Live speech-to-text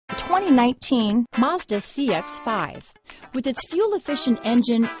2019 Mazda CX-5. With its fuel-efficient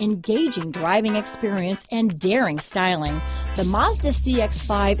engine, engaging driving experience, and daring styling, the Mazda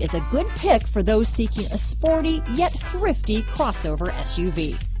CX-5 is a good pick for those seeking a sporty yet thrifty crossover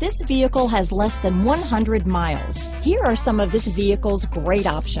SUV. This vehicle has less than 100 miles. Here are some of this vehicle's great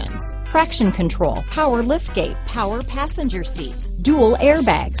options: traction control, power liftgate, power passenger seat, dual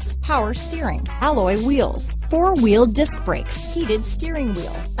airbags, power steering, alloy wheels, four-wheel disc brakes, heated steering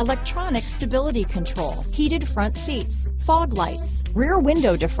wheel, electronic stability control, heated front seats, fog lights, rear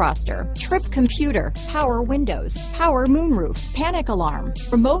window defroster, trip computer, power windows, power moonroof, panic alarm,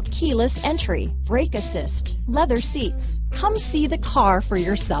 remote keyless entry, brake assist, leather seats. Come see the car for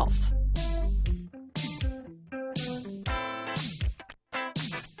yourself.